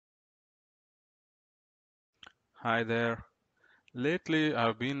Hi there. Lately,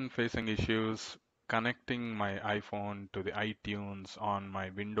 I've been facing issues connecting my iPhone to the iTunes on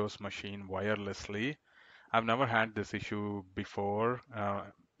my Windows machine wirelessly. I've never had this issue before,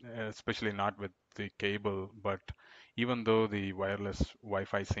 especially not with the cable, but even though the wireless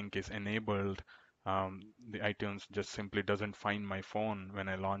Wi-Fi sync is enabled, the iTunes just simply doesn't find my phone when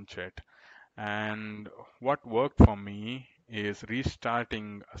I launch it. And what worked for me is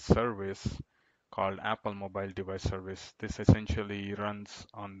restarting a service called Apple Mobile Device Service. This essentially runs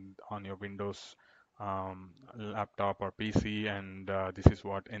on your Windows laptop or PC, and this is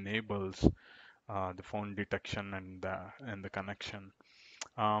what enables the phone detection and the connection.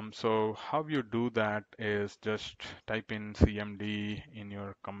 So how you do that is just type in CMD in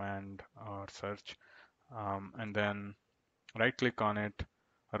your command or search, and then right click on it,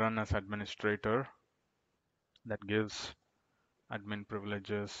 run as administrator. That gives admin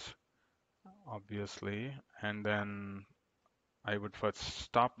privileges, obviously, and then I would first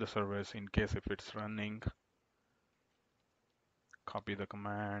stop the service in case if it's running, copy the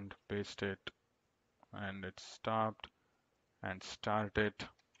command, paste it, and it's stopped, and start it.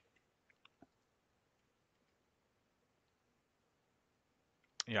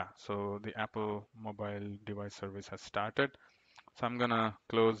 Yeah, so the Apple mobile device service has started. So I'm gonna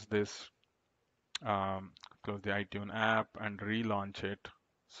close this, um, close the iTunes app and relaunch it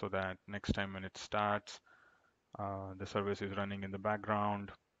so that next time when it starts, the service is running in the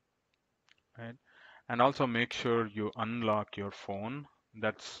background, right? And also make sure you unlock your phone.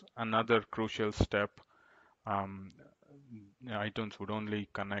 That's another crucial step. Um, iTunes would only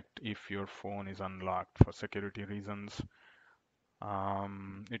connect if your phone is unlocked for security reasons.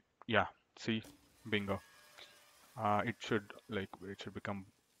 Yeah, see, bingo. It should become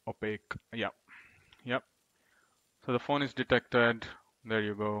opaque. Yeah, yep. So the phone is detected. There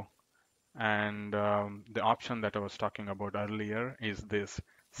you go. And the option that I was talking about earlier is this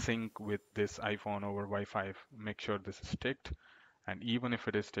sync with this iPhone over Wi-Fi. Make sure this is ticked. And even if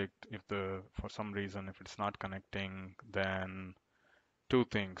it is ticked, if for some reason, if it's not connecting, then two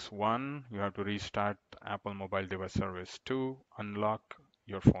things. One, you have to restart Apple mobile device service. Two, unlock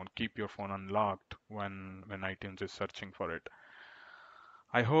your phone. Keep your phone unlocked when iTunes is searching for it.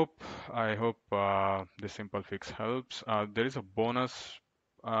 I hope I hope this simple fix helps. There is a bonus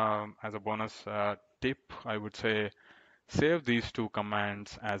as a bonus tip. I would say save these two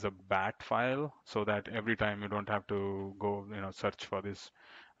commands as a bat file so that every time you don't have to go search for this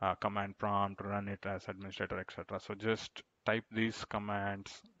command prompt, run it as administrator, etc. So just type these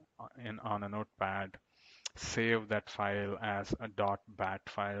commands in on a notepad, save that file as a .bat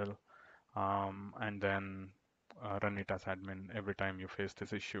file, and then run it as admin every time you face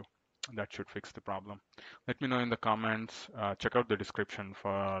this issue. That should fix the problem. Let me know in the comments. Check out the description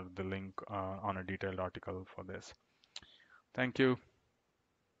for the link on a detailed article for this. Thank you.